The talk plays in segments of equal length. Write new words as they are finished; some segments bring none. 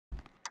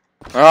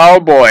Oh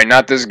boy,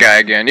 not this guy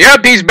again.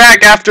 Yep, he's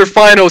back after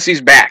finals.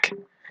 He's back.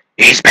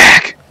 He's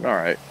back.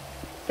 Alright.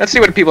 Let's see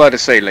what people had to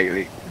say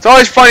lately. It's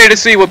always funny to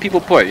see what people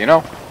put, you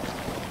know?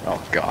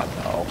 Oh god,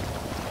 no.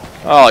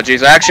 Oh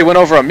jeez, I actually went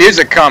over a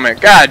music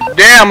comment. God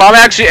damn, I'm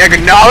actually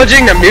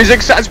acknowledging the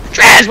music sounds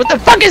trash. What the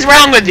fuck is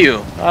wrong with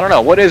you? I don't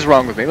know. What is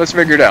wrong with me? Let's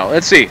figure it out.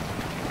 Let's see.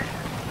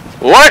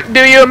 What do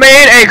you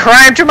mean a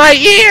crime to my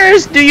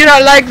ears? Do you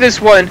not like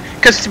this one?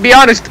 Because to be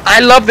honest, I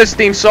love this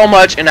theme so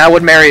much and I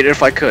would marry it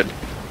if I could.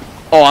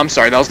 Oh, I'm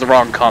sorry. That was the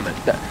wrong comment.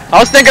 I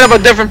was thinking of a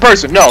different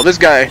person. No, this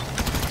guy,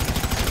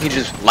 he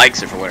just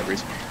likes it for whatever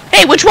reason.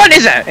 Hey, which one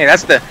is that? Hey,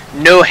 that's the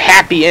no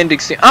happy ending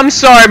scene. I'm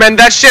sorry, man.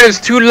 That shit is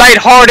too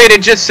lighthearted.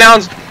 It just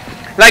sounds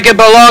like it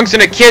belongs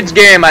in a kid's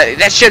game.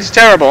 That shit's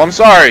terrible. I'm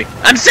sorry.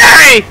 I'm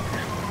sorry!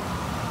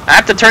 I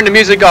have to turn the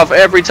music off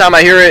every time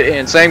I hear it,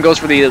 and same goes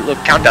for the little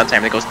countdown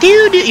timer that goes,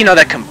 dude, you know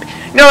that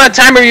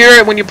time of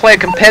year when you play a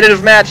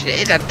competitive match,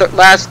 that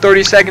last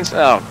 30 seconds?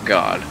 Oh,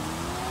 God.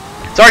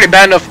 It's already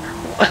bad enough.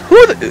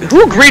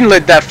 Who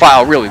greenlit that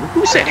file, really?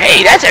 Who said,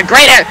 hey, that's a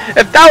great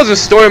if that was a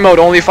story mode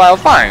only file,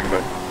 fine,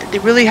 but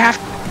did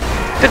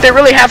they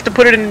really have to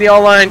put it in the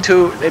online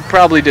too? They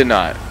probably did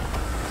not.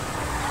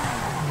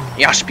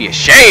 Y'all should be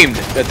ashamed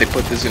that they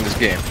put this in this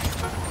game.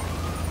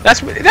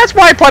 That's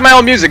why I play my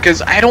own music,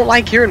 because I don't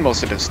like hearing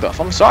most of this stuff.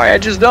 I'm sorry, I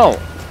just don't.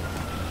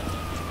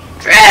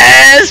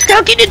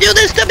 How can you do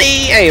this to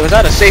me? Hey, was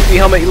that a safety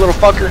helmet, you little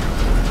fucker?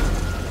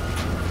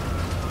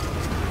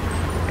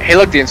 Hey,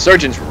 look, the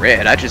Insurgent's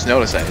red. I just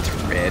noticed that. It's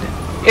red.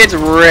 It's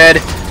red.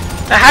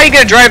 Now, how are you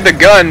going to drive the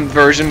gun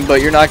version,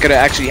 but you're not going to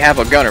actually have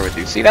a gunner with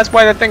you? See, that's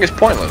why that thing is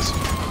pointless.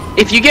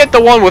 If you get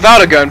the one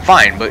without a gun,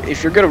 fine. But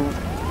if you're going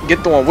to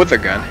get the one with a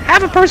gun,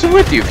 have a person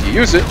with you if you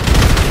use it.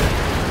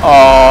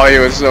 Oh, he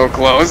was so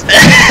close.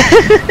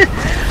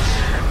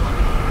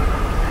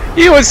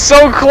 He was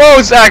so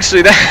close,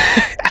 actually.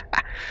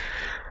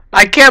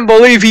 I can't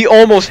believe he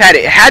almost had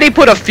it. Had he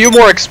put a few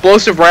more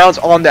explosive rounds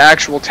on the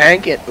actual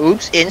tank, and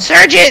oops,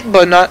 Insurgent,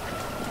 but not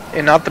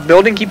the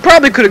building, he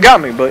probably could have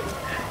got me, but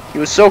he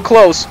was so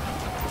close.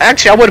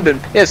 Actually, I would have been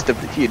pissed if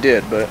he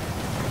did, but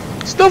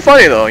still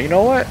funny though. You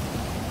know what?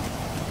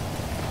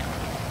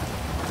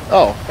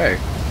 Oh, hey.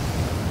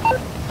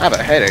 I have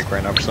a headache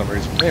right now for some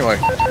reason. Anyway,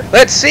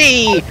 let's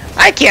see.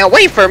 I can't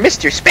wait for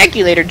Mr.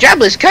 Speculator,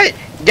 Jobless Cut,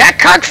 That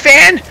Cock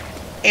Fan,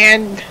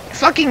 and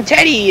fucking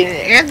Teddy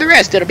and the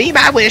rest. It'll be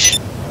my wish.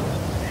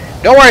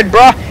 Don't worry,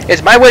 bro.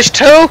 It's my wish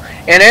too,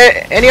 and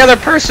any other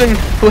person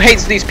who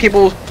hates these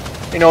people,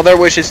 you know, their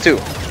wishes too.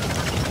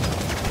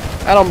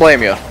 I don't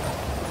blame you.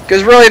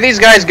 Because really, these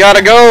guys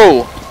gotta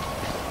go.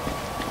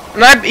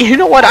 And you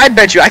know what? I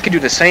bet you I could do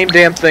the same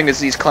damn thing as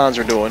these clowns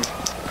are doing,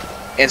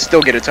 and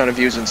still get a ton of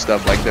views and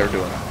stuff like they're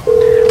doing.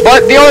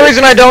 But the only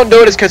reason I don't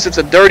do it is because it's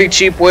a dirty,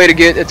 cheap way to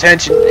get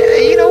attention.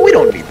 You know, we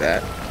don't need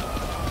that.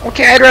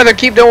 Okay, I'd rather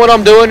keep doing what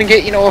I'm doing and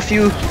get, you know, a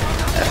few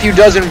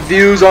dozen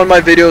views on my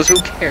videos. Who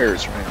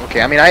cares, right?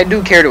 Okay, I mean, I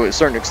do care to a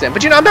certain extent,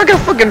 but you know, I'm not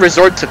gonna fucking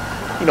resort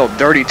to, you know,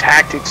 dirty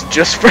tactics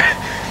just for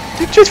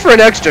an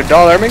extra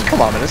 $1. I mean,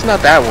 come on, man, it's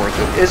not that worth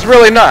it. It's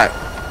really not.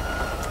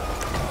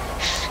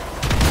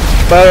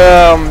 But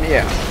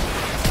yeah.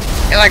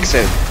 And like I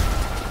said,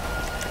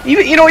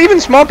 even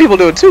small people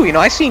do it too. You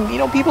know, I seen, you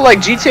know, people like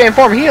GTA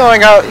Informer. He only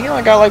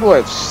got like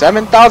what,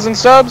 7,000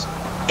 subs.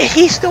 And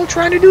he's still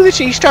trying to do this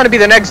shit. He's trying to be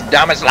the next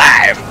Dumbest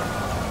Live.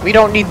 We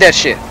don't need that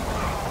shit.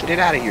 Get it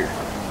out of here.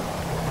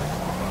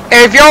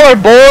 And if y'all are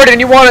bored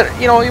and you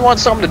want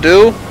something to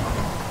do,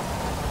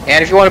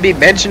 and if you want to be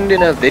mentioned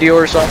in a video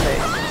or something,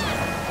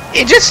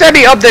 just send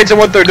me updates on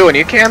what they're doing.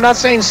 Okay, I'm not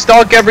saying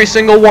stalk every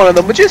single one of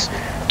them, but just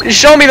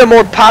show me the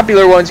more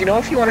popular ones. You know,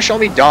 if you want to show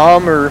me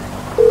Dom or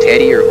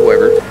Teddy or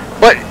whoever.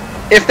 But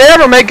if they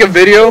ever make a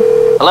video,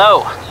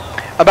 hello,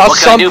 about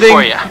something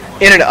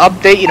in an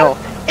update, you know,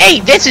 hey,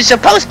 this is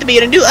supposed to be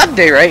in a new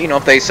update, right? You know,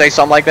 if they say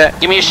something like that,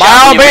 give me a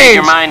shout when you make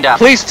your mind up.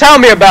 Please tell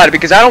me about it,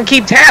 because I don't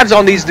keep tabs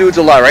on these dudes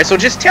a lot, right? So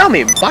just tell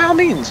me, by all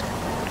means.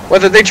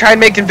 Whether they try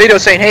making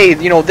videos saying, hey,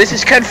 you know, this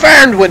is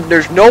confirmed, when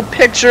there's no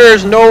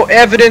pictures, no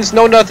evidence,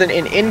 no nothing,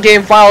 and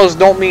in-game files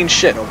don't mean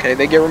shit, okay?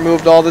 They get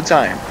removed all the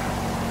time.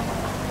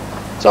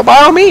 So by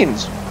all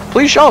means,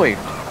 please show me.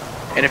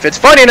 And if it's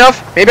funny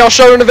enough, maybe I'll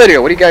show it in the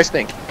video. What do you guys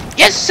think?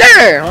 Yes,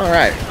 sir!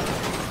 Alright.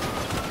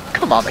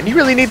 Come on, man. You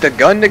really need the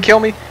gun to kill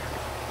me?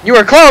 You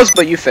were close,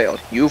 but you failed.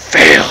 You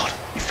failed.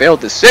 You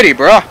failed the city,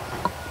 bro.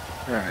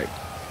 Alright.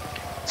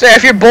 So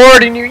if you're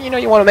bored and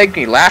you want to make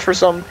me laugh or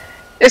something,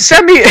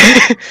 send me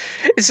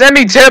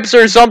tips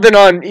or something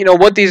on, you know,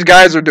 what these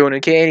guys are doing.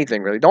 Okay,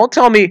 anything really. Don't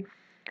tell me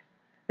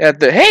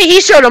that hey, he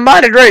showed a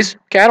modded race.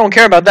 Okay, I don't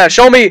care about that.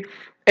 Show me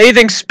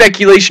anything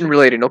speculation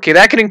related. Okay,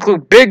 that can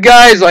include big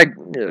guys like,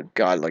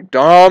 God, like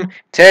Dom,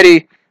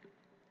 Teddy,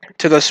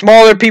 to the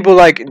smaller people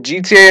like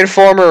GTA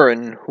Informer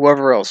and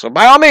whoever else. So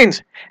by all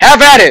means,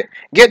 have at it.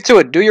 Get to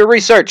it. Do your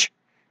research.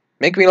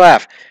 Make me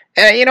laugh.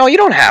 And you know, you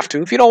don't have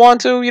to. If you don't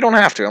want to, you don't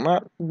have to. I'm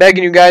not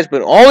begging you guys,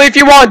 but only if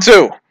you want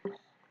to.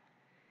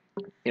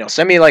 You know,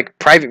 send me like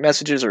private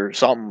messages or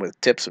something with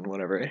tips and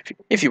whatever.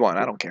 If you want,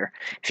 I don't care.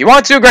 If you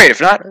want to, great. If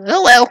not,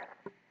 oh well.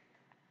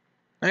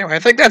 Anyway, I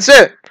think that's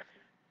it.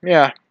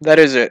 Yeah, that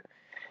is it.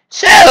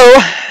 So,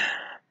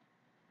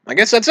 I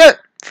guess that's it.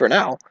 For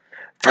now.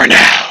 For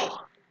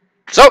now.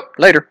 So,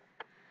 later.